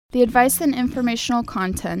The advice and informational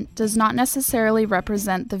content does not necessarily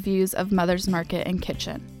represent the views of Mother's Market and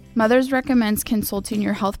Kitchen. Mother's recommends consulting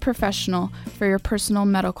your health professional for your personal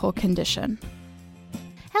medical condition.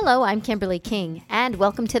 Hello, I'm Kimberly King, and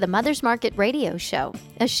welcome to the Mother's Market Radio Show,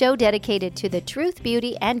 a show dedicated to the truth,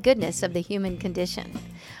 beauty, and goodness of the human condition.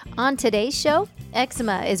 On today's show,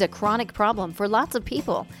 eczema is a chronic problem for lots of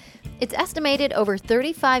people. It's estimated over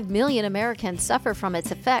 35 million Americans suffer from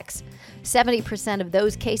its effects. 70% of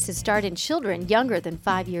those cases start in children younger than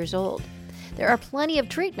 5 years old. There are plenty of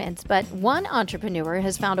treatments, but one entrepreneur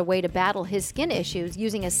has found a way to battle his skin issues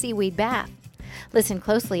using a seaweed bath. Listen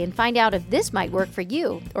closely and find out if this might work for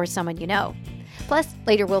you or someone you know. Plus,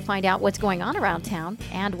 later we'll find out what's going on around town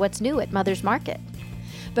and what's new at Mother's Market.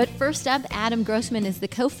 But first up, Adam Grossman is the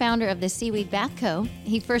co-founder of the Seaweed Bath Co.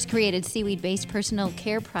 He first created seaweed-based personal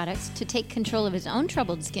care products to take control of his own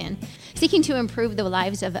troubled skin. Seeking to improve the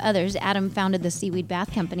lives of others, Adam founded the Seaweed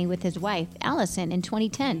Bath Company with his wife, Allison, in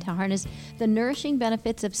 2010 to harness the nourishing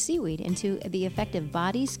benefits of seaweed into the effective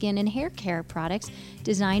body, skin, and hair care products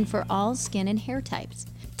designed for all skin and hair types.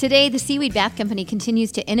 Today, the Seaweed Bath Company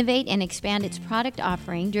continues to innovate and expand its product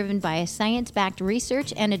offering, driven by a science-backed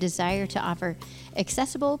research and a desire to offer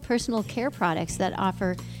accessible personal care products that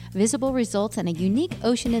offer visible results and a unique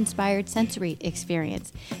ocean-inspired sensory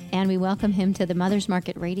experience. And we welcome him to the Mother's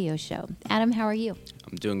Market Radio Show. Adam, how are you?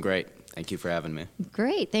 I'm doing great. Thank you for having me.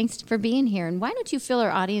 Great. Thanks for being here. And why don't you fill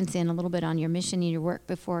our audience in a little bit on your mission and your work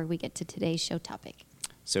before we get to today's show topic?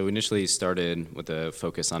 So we initially started with a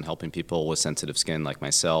focus on helping people with sensitive skin like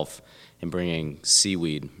myself and bringing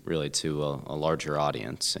seaweed really to a larger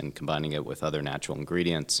audience and combining it with other natural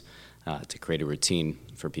ingredients to create a routine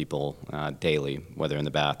for people daily, whether in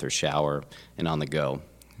the bath or shower and on the go.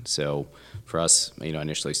 So for us, I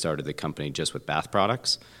initially started the company just with bath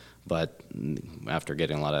products, but after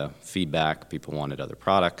getting a lot of feedback, people wanted other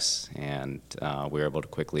products, and we were able to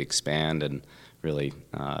quickly expand and really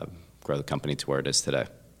grow the company to where it is today.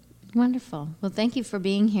 Wonderful. Well, thank you for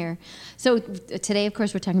being here. So today, of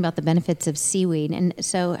course, we're talking about the benefits of seaweed. And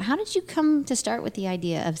so how did you come to start with the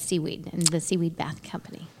idea of seaweed and the Seaweed Bath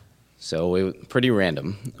Company? So it was pretty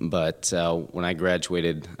random, but when I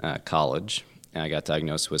graduated college, I got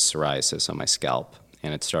diagnosed with psoriasis on my scalp.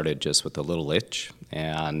 And it started just with a little itch,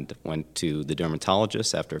 and went to the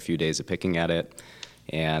dermatologist after a few days of picking at it,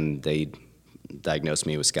 and they diagnosed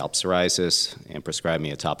me with scalp psoriasis and prescribed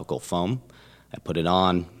me a topical foam. I put it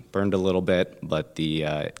on, burned a little bit, but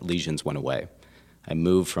the lesions went away. I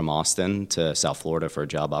moved from Austin to South Florida for a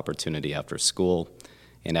job opportunity after school,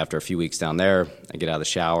 and after a few weeks down there, I get out of the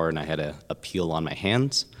shower and I had a peel on my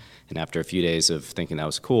hands. And after a few days of thinking that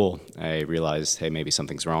was cool, I realized, hey, maybe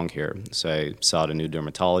something's wrong here. So I sought a new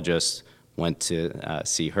dermatologist, went to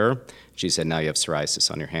see her. She said, now you have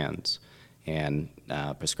psoriasis on your hands, and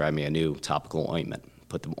prescribed me a new topical ointment.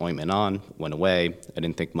 Put the ointment on, went away. I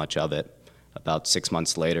didn't think much of it. About 6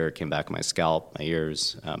 months later, it came back on my scalp, my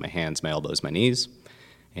ears, my hands, my elbows, my knees,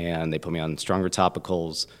 and they put me on stronger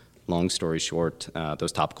topicals. Long story short,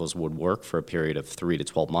 those topicals would work for a period of 3 to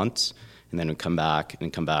 12 months, and then would come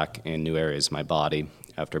back in new areas of my body.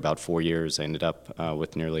 After about 4 years, I ended up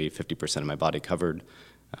with nearly 50% of my body covered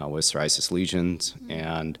with psoriasis lesions,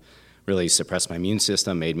 and really suppressed my immune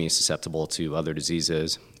system, made me susceptible to other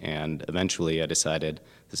diseases, and eventually I decided,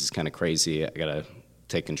 this is kind of crazy, I gotta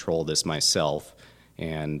take control of this myself,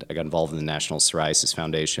 and I got involved in the National Psoriasis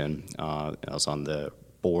Foundation. I was on the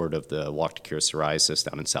board of the Walk to Cure Psoriasis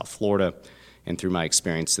down in South Florida, and through my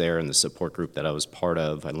experience there and the support group that I was part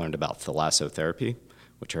of, I learned about thalassotherapy,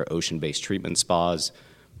 which are ocean-based treatment spas,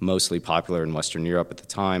 mostly popular in Western Europe at the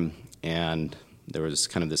time, and there was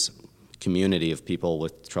kind of this community of people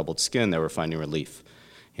with troubled skin that were finding relief.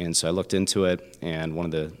 And so I looked into it, and one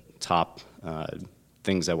of the top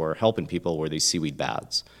things that were helping people were these seaweed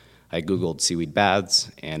baths. I Googled seaweed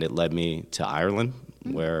baths, and it led me to Ireland,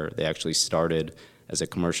 where they actually started as a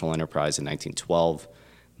commercial enterprise in 1912.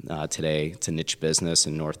 Today, it's a niche business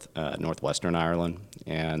in northwestern Ireland.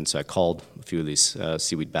 And so I called a few of these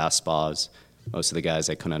seaweed bath spas. Most of the guys,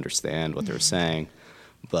 I couldn't understand what they were saying.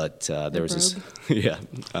 But there was this,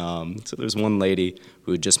 so there's one lady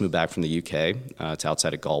who had just moved back from the UK to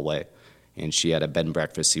outside of Galway, and she had a bed and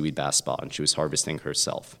breakfast seaweed bath spa, and she was harvesting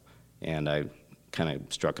herself. And I kind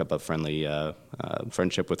of struck up a friendly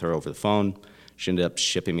friendship with her over the phone. She ended up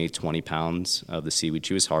shipping me 20 pounds of the seaweed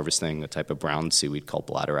she was harvesting, a type of brown seaweed called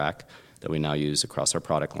bladderwrack that we now use across our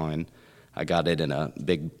product line. I got it in a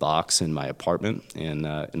big box in my apartment in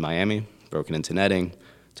Miami, broke it into netting,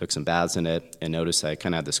 took some baths in it, and noticed I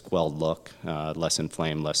kind of had this quelled look, less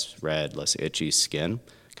inflamed, less red, less itchy skin,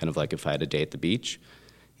 kind of like if I had a day at the beach.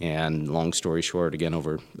 And long story short, again,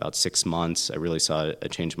 over about 6 months, I really saw a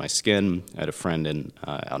change in my skin. I had a friend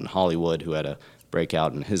out in Hollywood who had a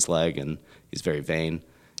breakout in his leg, and he's very vain.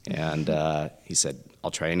 And he said, I'll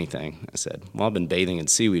try anything. I said, well, I've been bathing in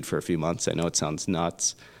seaweed for a few months. I know it sounds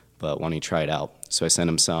nuts, but why don't you try it out? So I sent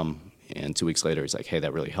him some, and 2 weeks later, he's like, hey,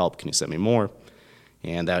 that really helped. Can you send me more?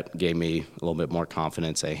 And that gave me a little bit more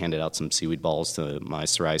confidence. I handed out some seaweed balls to my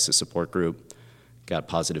psoriasis support group, got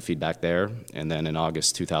positive feedback there. And then in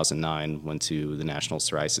August 2009, went to the National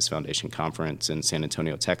Psoriasis Foundation Conference in San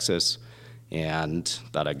Antonio, Texas, and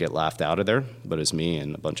thought I'd get laughed out of there. But it was me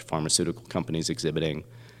and a bunch of pharmaceutical companies exhibiting.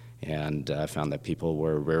 And I found that people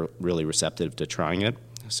were really receptive to trying it.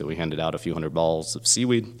 So we handed out a few hundred balls of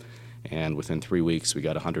seaweed, and within 3 weeks we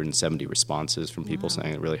got 170 responses from people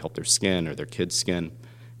saying it really helped their skin or their kids' skin.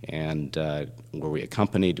 And were we a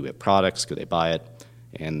company? Do we have products? Could they buy it?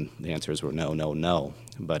 And the answers were no, no, no.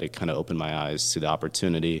 But it kind of opened my eyes to the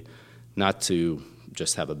opportunity not to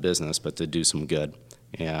just have a business, but to do some good.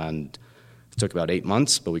 And it took about 8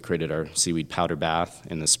 months, but we created our seaweed powder bath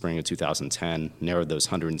in the spring of 2010, narrowed those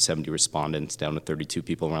 170 respondents down to 32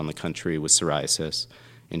 people around the country with psoriasis,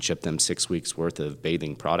 and shipped them 6 weeks' worth of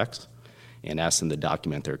bathing products and asked them to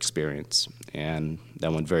document their experience. And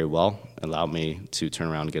that went very well. It allowed me to turn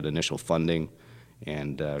around and get initial funding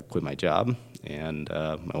and quit my job. And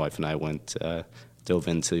my wife and I dove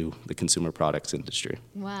into the consumer products industry.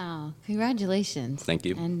 Wow. Congratulations. Thank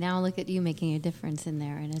you. And now look at you making a difference in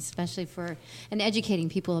there, and especially and educating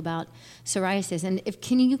people about psoriasis. And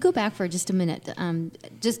can you go back for just a minute?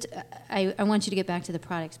 I want you to get back to the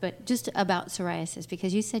products, but just about psoriasis,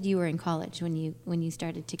 because you said you were in college when you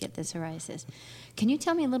started to get the psoriasis. Can you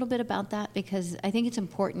tell me a little bit about that? Because I think it's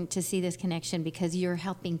important to see this connection, because you're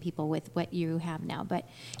helping people with what you have now. But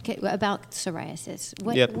about psoriasis,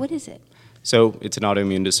 what is it? So it's an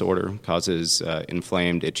autoimmune disorder, causes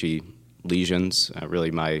inflamed, itchy lesions. Really,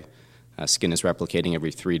 my skin is replicating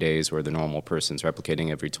every 3 days, where the normal person's replicating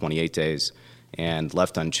every 28 days. And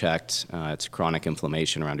left unchecked, it's chronic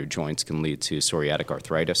inflammation around your joints can lead to psoriatic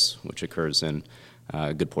arthritis, which occurs in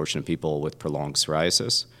a good portion of people with prolonged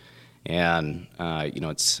psoriasis. And,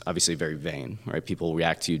 it's obviously very vain, right? People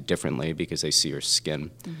react to you differently because they see your skin.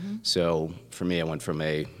 Mm-hmm. So for me, I went from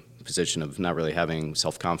a position of not really having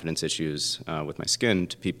self-confidence issues with my skin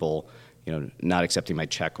to people, not accepting my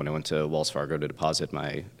check when I went to Wells Fargo to deposit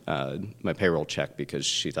my payroll check because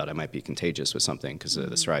she thought I might be contagious with something because of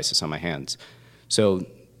the psoriasis on my hands. So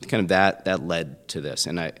kind of that led to this.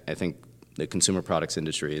 And I think the consumer products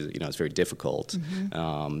industry is very difficult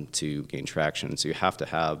to gain traction. So you have to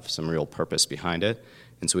have some real purpose behind it.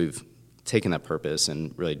 And so we've taken that purpose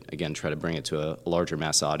and really, again, try to bring it to a larger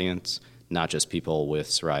mass audience, not just people with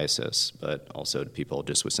psoriasis, but also to people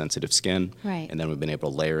just with sensitive skin. Right. And then we've been able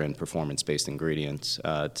to layer in performance-based ingredients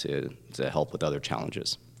to help with other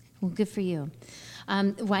challenges. Well, good for you.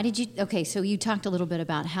 Why did you? Okay, so you talked a little bit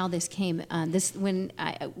about how this came. When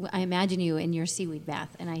I imagine you in your seaweed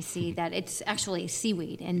bath, and I see that it's actually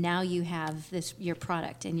seaweed, and now you have your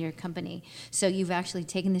product and your company. So you've actually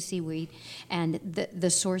taken the seaweed and the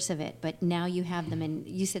source of it, but now you have them in.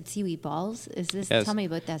 You said seaweed balls. Is this? Yes. Tell me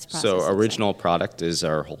about that process. So our original product is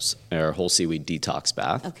our whole seaweed detox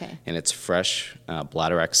bath. Okay. And it's fresh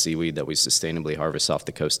bladderwrack seaweed that we sustainably harvest off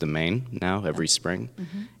the coast of Maine now every spring,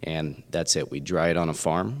 and that's it. We dry it on a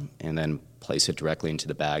farm and then place it directly into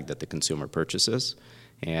the bag that the consumer purchases.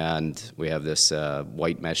 And we have this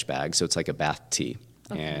white mesh bag, so it's like a bath tea.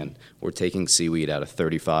 Okay. And we're taking seaweed out of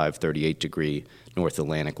 35, 38 degree North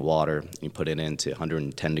Atlantic water. You put it into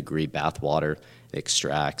 110 degree bath water, it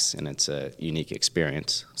extracts, and it's a unique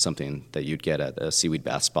experience, something that you'd get at a seaweed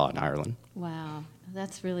bath spa in Ireland. Wow,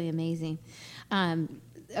 that's really amazing.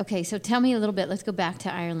 Okay, so tell me a little bit. Let's go back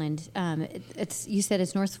to Ireland. You said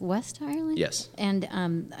it's Northwest Ireland? Yes. And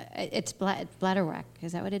it's bladderwrack.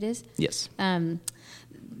 Is that what it is? Yes.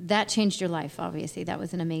 That changed your life, obviously. That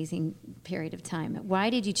was an amazing period of time. Why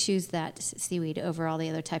did you choose that seaweed over all the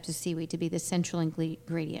other types of seaweed to be the central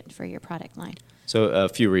ingredient for your product line? So a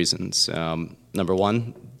few reasons. Number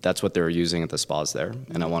one, that's what they were using at the spas there,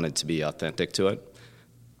 and I wanted to be authentic to it.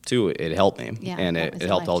 Two, it helped me, and it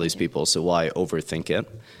helped all these people, so why overthink it?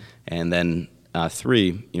 And then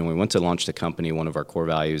three, we went to launch the company. One of our core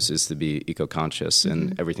values is to be eco-conscious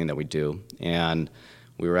in everything that we do. And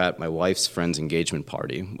we were at my wife's friend's engagement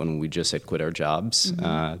party when we just had quit our jobs,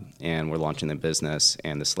 and we're launching the business.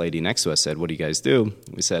 And this lady next to us said, "What do you guys do?"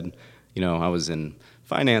 We said, I was in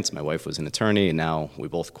finance, my wife was an attorney, and now we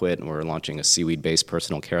both quit, and we're launching a seaweed-based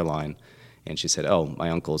personal care line. And she said, "Oh, my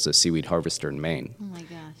uncle's a seaweed harvester in Maine." Oh, my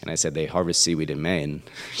gosh. And I said, "They harvest seaweed in Maine?"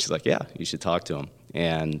 She's like, "Yeah, you should talk to him."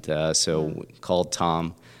 And so we called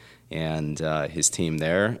Tom, and his team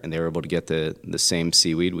there, and they were able to get the same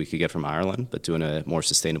seaweed we could get from Ireland, but do it in a more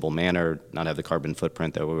sustainable manner, not have the carbon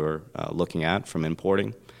footprint that we were looking at from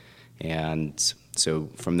importing. And so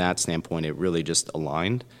from that standpoint, it really just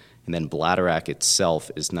aligned. And then bladderwrack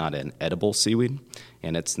itself is not an edible seaweed,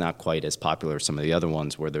 and it's not quite as popular as some of the other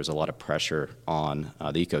ones where there's a lot of pressure on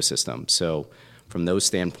the ecosystem. So from those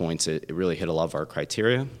standpoints, it really hit a lot of our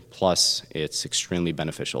criteria, plus it's extremely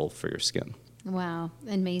beneficial for your skin. Wow,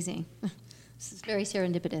 amazing. This is very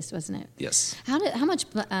serendipitous, wasn't it? Yes. How much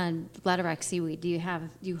bladderwrack seaweed do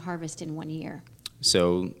you harvest in 1 year?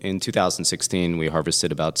 So in 2016, we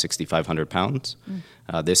harvested about 6,500 pounds.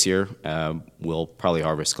 This year, we'll probably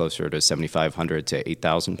harvest closer to 7,500 to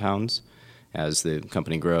 8,000 pounds. As the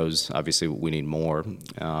company grows, obviously we need more.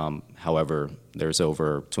 However, there's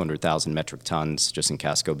over 200,000 metric tons just in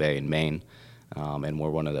Casco Bay in Maine, and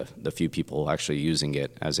we're one of the few people actually using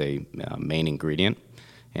it as a main ingredient.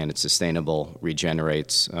 And it's sustainable,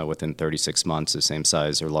 regenerates within 36 months, the same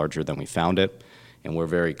size or larger than we found it. And we're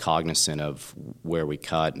very cognizant of where we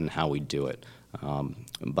cut and how we do it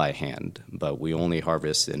by hand. But we only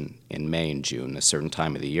harvest in May and June, a certain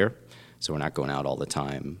time of the year. So we're not going out all the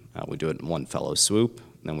time. We do it in one fellow swoop,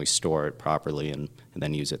 then we store it properly and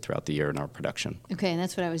then use it throughout the year in our production. Okay, and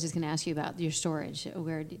that's what I was just going to ask you about, your storage.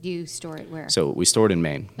 Where do you store it? Where? So we store it in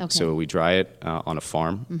Maine. Okay. So we dry it on a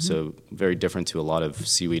farm. Mm-hmm. So very different to a lot of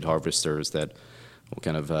seaweed harvesters that will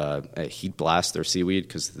kind of heat blast their seaweed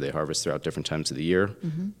because they harvest throughout different times of the year.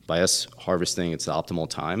 Mm-hmm. By us harvesting, it's the optimal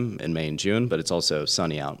time in May and June, but it's also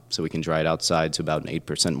sunny out. So we can dry it outside to about an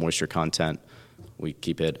 8% moisture content. We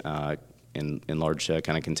keep it in large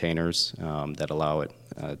kind of containers that allow it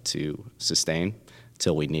to sustain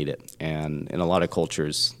till we need it. And in a lot of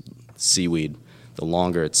cultures, seaweed, the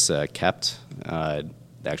longer it's kept,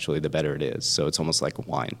 actually the better it is. So it's almost like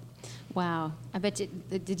wine. Wow. I bet you,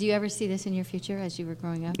 did you ever see this in your future as you were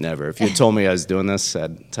growing up? Never. If you had told me I was doing this,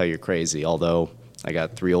 I'd tell you crazy. Although I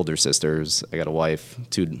got 3 older sisters, I got a wife,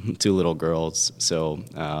 two little girls. So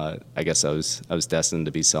I guess I was destined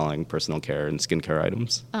to be selling personal care and skincare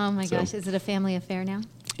items. Oh my gosh, is it a family affair now?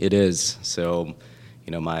 It is. So,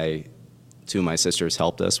 two of my sisters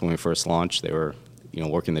helped us when we first launched. They were,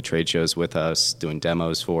 working the trade shows with us, doing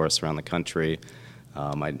demos for us around the country.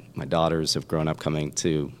 My daughters have grown up coming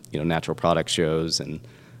to natural product shows and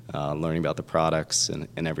learning about the products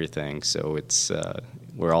and everything. So it's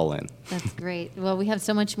we're all in. That's great. Well, we have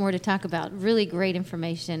so much more to talk about. Really great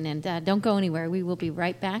information, and don't go anywhere. We will be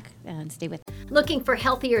right back, and stay with us. Looking for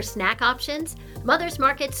healthier snack options? Mother's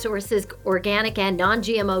Market sources organic and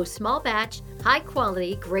non-GMO small batch, high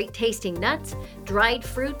quality, great tasting nuts, dried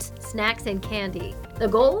fruits, snacks, and candy. The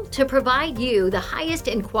goal? To provide you the highest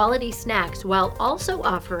in quality snacks while also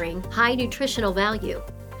offering high nutritional value.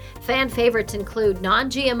 Fan favorites include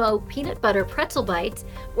non-GMO peanut butter pretzel bites,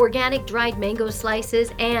 organic dried mango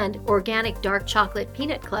slices, and organic dark chocolate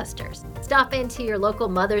peanut clusters. Stop into your local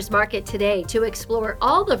Mother's Market today to explore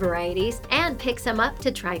all the varieties and pick some up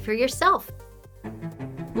to try for yourself.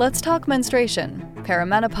 Let's talk menstruation,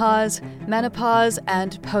 perimenopause, menopause,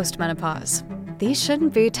 and postmenopause. These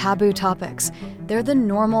shouldn't be taboo topics. They're the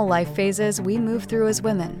normal life phases we move through as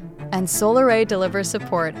women. And Solaray delivers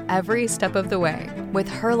support every step of the way with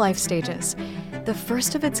her life stages. The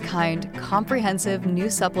first of its kind, comprehensive new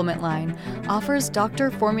supplement line offers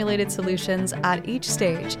doctor-formulated solutions at each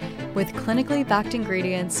stage with clinically backed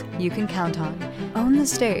ingredients you can count on. Own the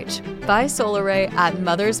stage. Buy Solaray at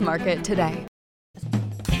Mother's Market today.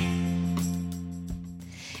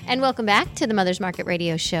 And welcome back to the Mother's Market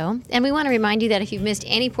Radio Show. And we want to remind you that if you've missed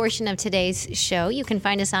any portion of today's show, you can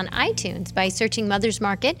find us on iTunes by searching Mother's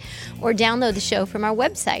Market or download the show from our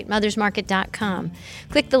website, mothersmarket.com.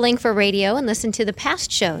 Click the link for radio and listen to the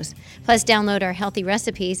past shows. Plus, download our healthy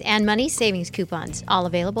recipes and money savings coupons, all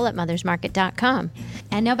available at mothersmarket.com.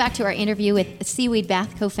 And now back to our interview with Seaweed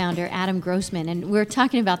Bath co-founder Adam Grossman. And we're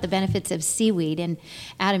talking about the benefits of seaweed. And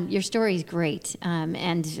Adam, your story is great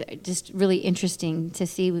and just really interesting to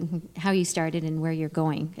see how you started and where you're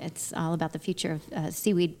going. It's all about the future of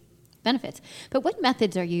seaweed benefits. But what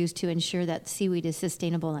methods are used to ensure that seaweed is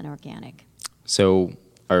sustainable and organic? So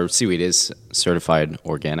our seaweed is certified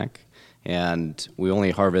organic, and we only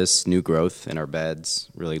harvest new growth in our beds,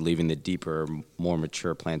 really leaving the deeper, more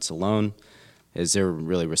mature plants alone, as they're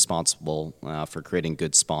really responsible for creating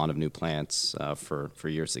good spawn of new plants for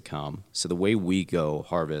years to come. So the way we go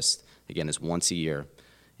harvest, again, is once a year.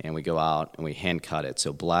 And we go out and we hand cut it.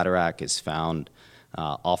 So bladderwrack is found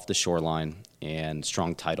off the shoreline in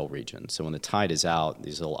strong tidal regions. So when the tide is out,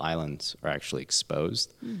 these little islands are actually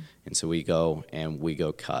exposed. And so we go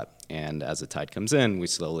cut. and as the tide comes in, we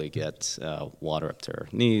slowly get water up to our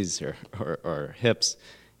knees or hips,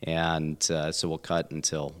 and so we'll cut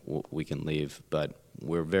until we can leave. But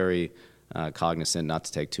we're very cognizant not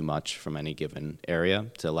to take too much from any given area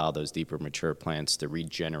to allow those deeper mature plants to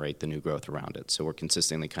regenerate the new growth around it. So we're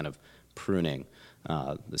consistently kind of pruning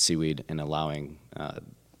the seaweed and allowing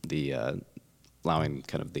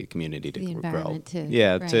kind of the community to The grow. environment to-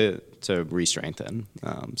 Yeah, right. to re-strengthen.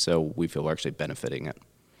 So we feel we're actually benefiting it.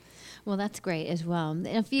 Well, that's great as well.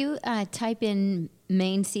 If you type in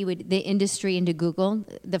Maine seaweed, the industry, into Google,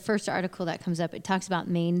 the first article that comes up, it talks about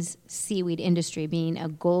Maine's seaweed industry being a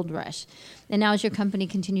gold rush. And now as your company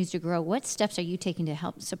continues to grow, what steps are you taking to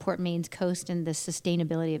help support Maine's coast and the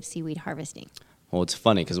sustainability of seaweed harvesting? Well, it's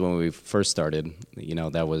funny because when we first started,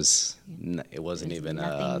 it wasn't even a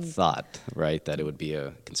nothing. thought, right, that it would be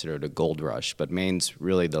considered a gold rush. But Maine's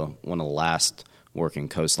really one of the last working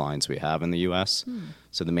coastlines we have in the U.S.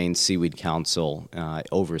 So the Maine Seaweed Council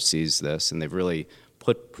oversees this, and they've really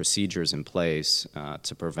put procedures in place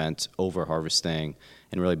to prevent over-harvesting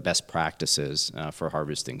and really best practices for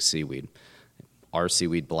harvesting seaweed. Our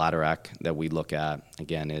seaweed, bladderwrack, that we look at,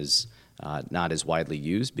 again, is not as widely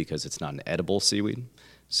used because it's not an edible seaweed.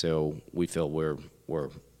 So we feel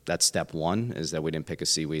that's step one, is that we didn't pick a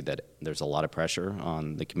seaweed that there's a lot of pressure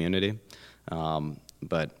on the community.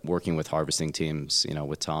 But working with harvesting teams,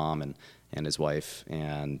 with Tom and his wife,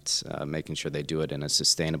 and making sure they do it in a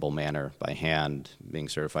sustainable manner by hand, being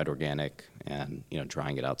certified organic, and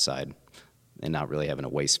drying it outside, and not really having a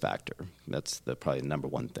waste factor. That's probably the number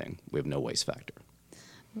one thing. We have no waste factor.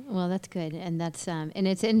 Well, that's good, and that's and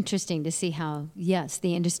it's interesting to see how, yes,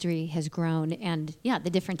 the industry has grown, and the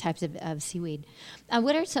different types of seaweed.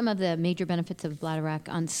 What are some of the major benefits of bladderwrack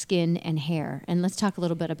on skin and hair? And let's talk a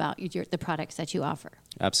little bit about the products that you offer.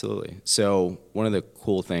 Absolutely. So one of the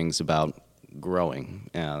cool things about growing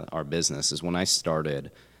our business is when I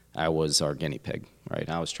started, I was our guinea pig, right?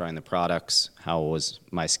 I was trying the products. How was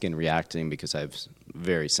my skin reacting? Because I have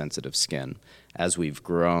very sensitive skin. As we've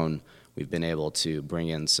grown, we've been able to bring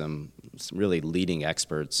in some really leading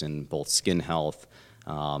experts in both skin health,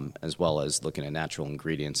 as well as looking at natural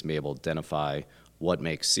ingredients and be able to identify what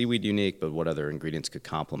makes seaweed unique, but what other ingredients could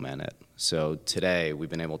complement it. So today, we've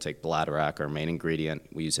been able to take bladderwrack, our main ingredient,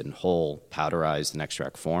 we use it in whole, powderized, and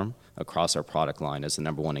extract form across our product line as the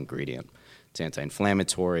number one ingredient. It's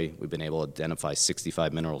anti-inflammatory. We've been able to identify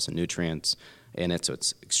 65 minerals and nutrients in it, so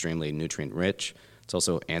it's extremely nutrient-rich. It's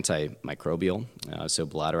also antimicrobial, so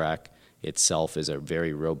bladderwrack itself is a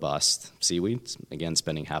very robust seaweed, again,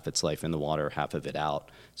 spending half its life in the water, half of it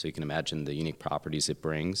out, so you can imagine the unique properties it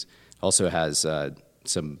brings. It also has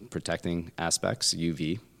some protecting aspects,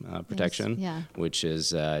 UV protection, Yes, which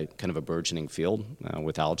is kind of a burgeoning field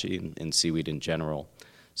with algae and seaweed in general.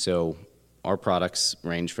 So our products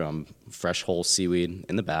range from fresh whole seaweed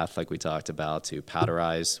in the bath, like we talked about, to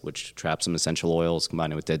powderized, which traps some essential oils,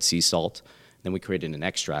 combined with Dead Sea salt. Then we created an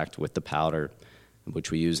extract with the powder,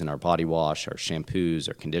 which we use in our body wash, our shampoos,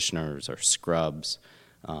 our conditioners, our scrubs,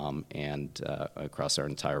 and across our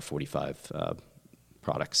entire 45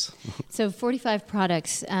 products. So 45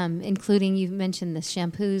 products, including, you mentioned the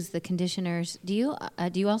shampoos, the conditioners. Do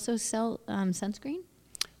you also sell sunscreen?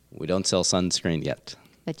 We don't sell sunscreen yet.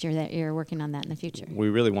 But you're working on that in the future. We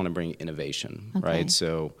really want to bring innovation, Okay. right?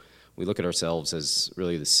 So we look at ourselves as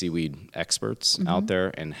really the seaweed experts out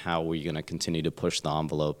there, and how we're going to continue to push the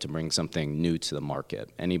envelope to bring something new to the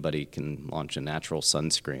market. Anybody can launch a natural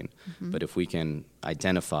sunscreen, but if we can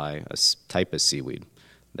identify a type of seaweed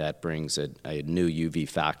that brings a new UV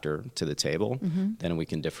factor to the table, then we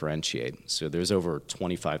can differentiate. So there's over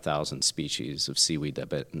 25,000 species of seaweed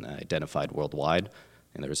that have been identified worldwide,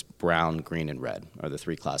 and there's brown, green, and red are the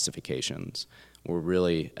three classifications. We're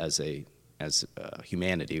really, as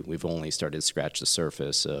humanity, we've only started to scratch the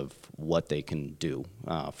surface of what they can do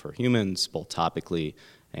for humans, both topically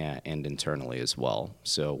and internally as well.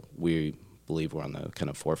 So we believe we're on the kind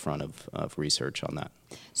of forefront of research on that.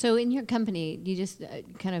 So in your company, you just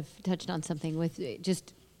kind of touched on something with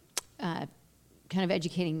just kind of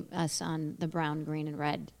educating us on the brown, green, and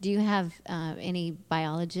red. Do you have any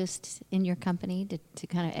biologists in your company to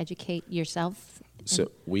kind of educate yourself?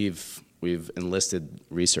 So we've enlisted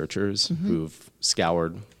researchers who've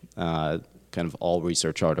scoured kind of all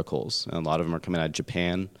research articles. And a lot of them are coming out of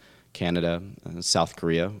Japan, Canada, South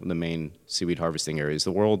Korea, the main seaweed harvesting areas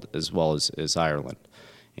of the world, as well as Ireland.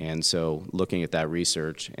 And so looking at that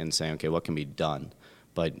research and saying, okay, what can be done?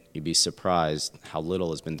 But you'd be surprised how little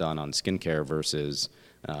has been done on skincare versus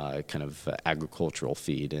kind of agricultural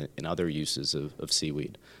feed and other uses of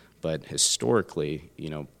seaweed. But historically,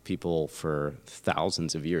 people for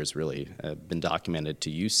thousands of years really have been documented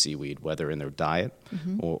to use seaweed, whether in their diet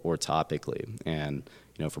or topically. And,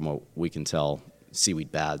 from what we can tell,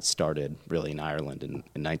 seaweed baths started really in Ireland in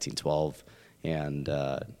 1912. And,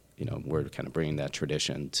 we're kind of bringing that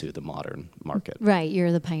tradition to the modern market. Right.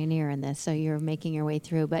 You're the pioneer in this, so you're making your way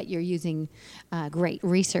through, but you're using great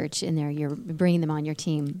research in there. You're bringing them on your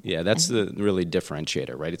team. Yeah, that's the really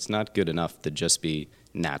differentiator, right? It's not good enough to just be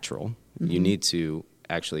natural. You need to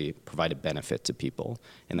actually provide a benefit to people,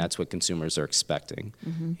 and that's what consumers are expecting.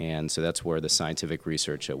 And so that's where the scientific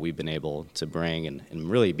research that we've been able to bring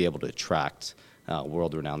and really be able to attract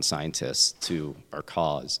world-renowned scientists to our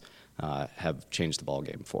cause have changed the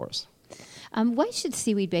ballgame for us. Why should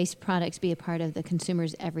seaweed-based products be a part of the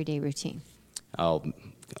consumer's everyday routine? All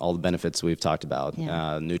the benefits we've talked about.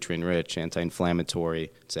 Yeah. Nutrient-rich,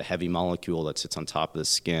 anti-inflammatory. It's a heavy molecule that sits on top of the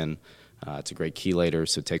skin. It's a great chelator,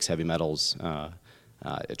 so it takes heavy metals,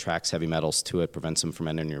 attracts heavy metals to it, prevents them from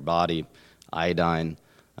entering your body. Iodine.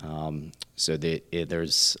 So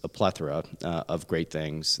there's a plethora of great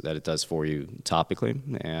things that it does for you topically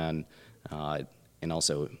and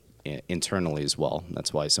also internally as well.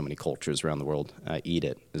 That's why so many cultures around the world eat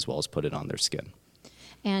it as well as put it on their skin.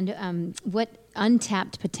 And what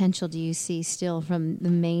untapped potential do you see still from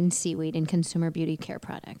the Maine seaweed in consumer beauty care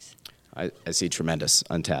products? I see tremendous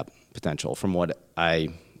untapped potential. From what I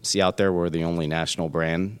see out there, we're the only national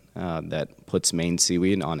brand that puts Maine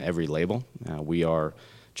seaweed on every label. We are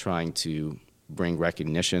trying to bring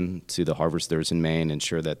recognition to the harvesters in Maine,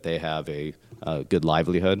 ensure that they have a good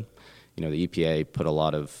livelihood. The EPA put a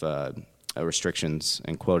lot of restrictions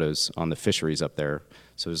and quotas on the fisheries up there.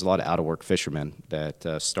 So there's a lot of out-of-work fishermen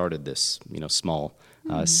that started this, small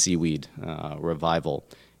seaweed revival.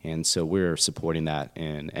 And so we're supporting that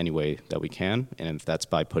in any way that we can. And if that's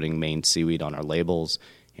by putting Maine seaweed on our labels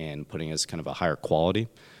and putting it as kind of a higher quality,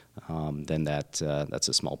 then that's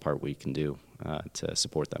a small part we can do to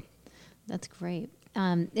support them. That's great.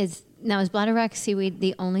 Is bladderwrack seaweed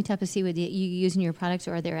the only type of seaweed that you use in your products,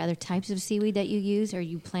 or are there other types of seaweed that you use or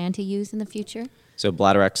you plan to use in the future? So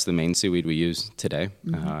bladderwrack's the main seaweed we use today.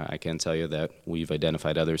 I can tell you that we've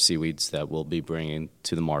identified other seaweeds that we'll be bringing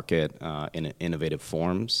to the market in innovative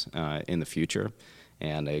forms in the future.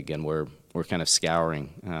 And again, we're kind of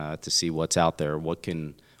scouring to see what's out there. What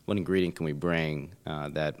ingredient can we bring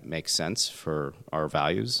that makes sense for our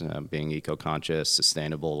values, being eco-conscious,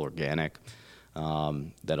 sustainable, organic,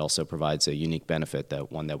 that also provides a unique benefit,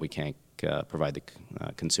 that we can't provide the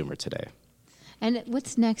consumer today. And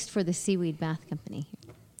what's next for the Seaweed Bath Company?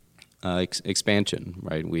 Expansion,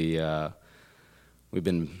 right? We've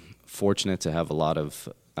been fortunate to have a lot of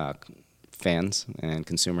fans and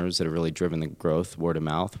consumers that have really driven the growth, word of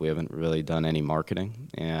mouth. We haven't really done any marketing,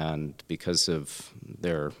 and because of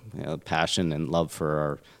their passion and love for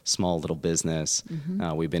our small little business,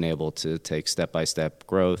 we've been able to take step-by-step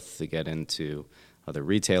growth to get into other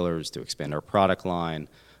retailers, to expand our product line.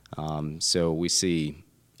 So we see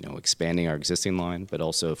expanding our existing line, but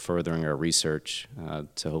also furthering our research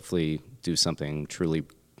to hopefully do something truly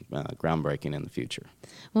groundbreaking in the future.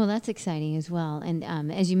 Well, that's exciting as well.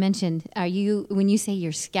 And as you mentioned, when you say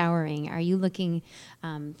you're scouring, are you looking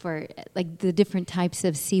for like the different types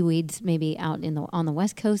of seaweeds maybe out on the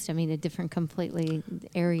West Coast? I mean, different completely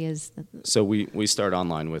areas. So we start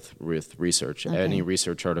online with research. Okay. Any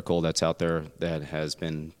research article that's out there that has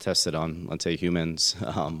been tested on, let's say, humans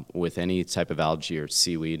with any type of algae or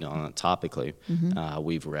seaweed topically,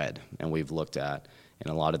 we've read and we've looked at. And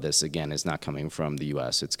a lot of this, again, is not coming from the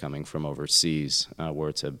U.S. It's coming from overseas, where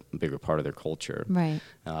it's a bigger part of their culture. Right.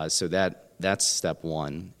 So that's step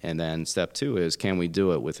one. And then step two is, can we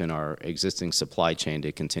do it within our existing supply chain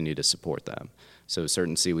to continue to support them? So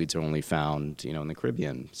certain seaweeds are only found, in the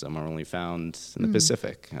Caribbean. Some are only found in the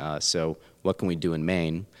Pacific. So what can we do in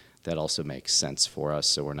Maine that also makes sense for us,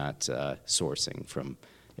 so we're not sourcing from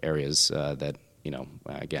areas that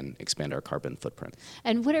again, expand our carbon footprint.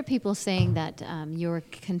 And what are people saying that your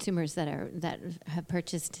consumers that have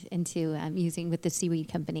purchased into using with the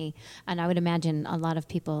Seaweed Company? And I would imagine a lot of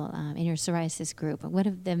people in your psoriasis group. What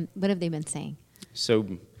have they been saying? So,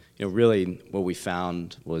 really, what we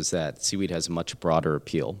found was that seaweed has a much broader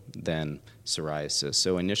appeal than psoriasis.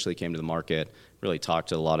 So initially came to the market, really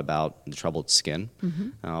talked a lot about the troubled skin,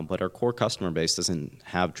 but our core customer base doesn't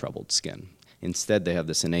have troubled skin. Instead, they have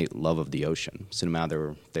this innate love of the ocean. So no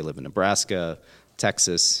matter if they live in Nebraska,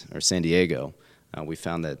 Texas, or San Diego, we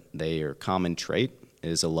found that their common trait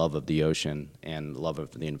is a love of the ocean and love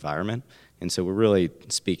of the environment. And so we're really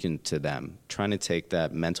speaking to them, trying to take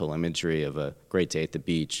that mental imagery of a great day at the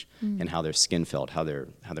beach and how their skin felt, how their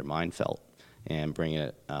mind felt, and bring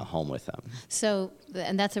it home with them. So,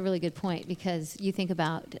 and that's a really good point, because you think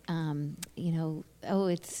about,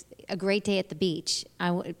 it's a great day at the beach,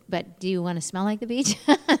 but do you want to smell like the beach?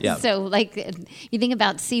 Yeah. So, like, you think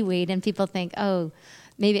about seaweed, and people think, oh,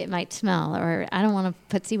 maybe it might smell, or I don't want to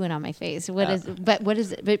put seaweed on my face. What is it? But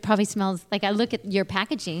it probably smells like, I look at your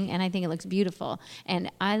packaging and I think it looks beautiful.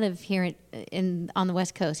 And I live here on the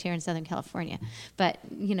West Coast, here in Southern California. But,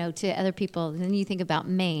 to other people, then you think about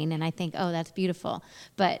Maine and I think, oh, that's beautiful.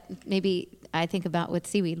 But maybe I think about what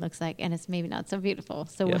seaweed looks like and it's maybe not so beautiful.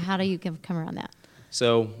 So how do you come around that?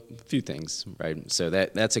 So a few things, right? So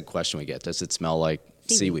that's a question we get. Does it smell like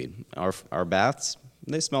seaweed? Our baths,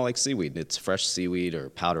 they smell like seaweed. It's fresh seaweed or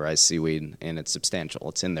powderized seaweed, and it's substantial.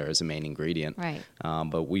 It's in there as a main ingredient. Right.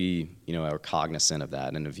 But we, are cognizant of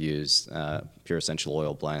that and have used pure essential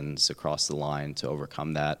oil blends across the line to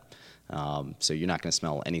overcome that. So you're not going to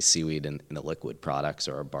smell any seaweed in the liquid products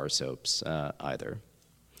or our bar soaps either.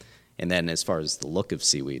 And then as far as the look of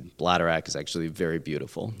seaweed, bladderwrack is actually very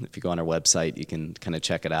beautiful. If you go on our website, you can kind of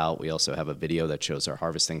check it out. We also have a video that shows our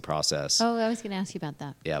harvesting process. Oh, I was going to ask you about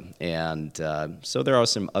that. Yeah, and so there are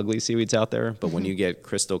some ugly seaweeds out there, but when you get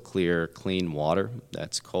crystal clear, clean water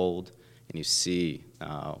that's cold, and you see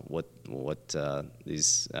what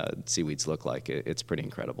these seaweeds look like, it's pretty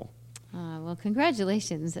incredible. Well,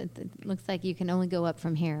 congratulations. It looks like you can only go up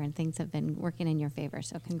from here, and things have been working in your favor,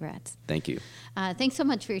 so congrats. Thank you. Thanks so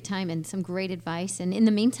much for your time and some great advice. And in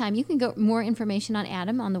the meantime, you can get more information on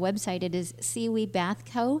Adam on the website. It is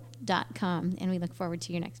seaweedbathco.com, and we look forward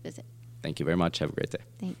to your next visit. Thank you very much. Have a great day.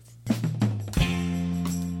 Thanks.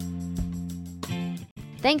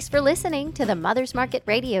 Thanks for listening to the Mother's Market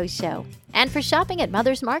Radio Show and for shopping at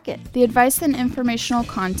Mother's Market. The advice and informational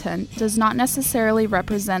content does not necessarily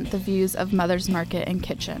represent the views of Mother's Market and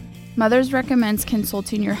Kitchen. Mother's recommends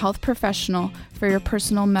consulting your health professional for your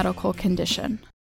personal medical condition.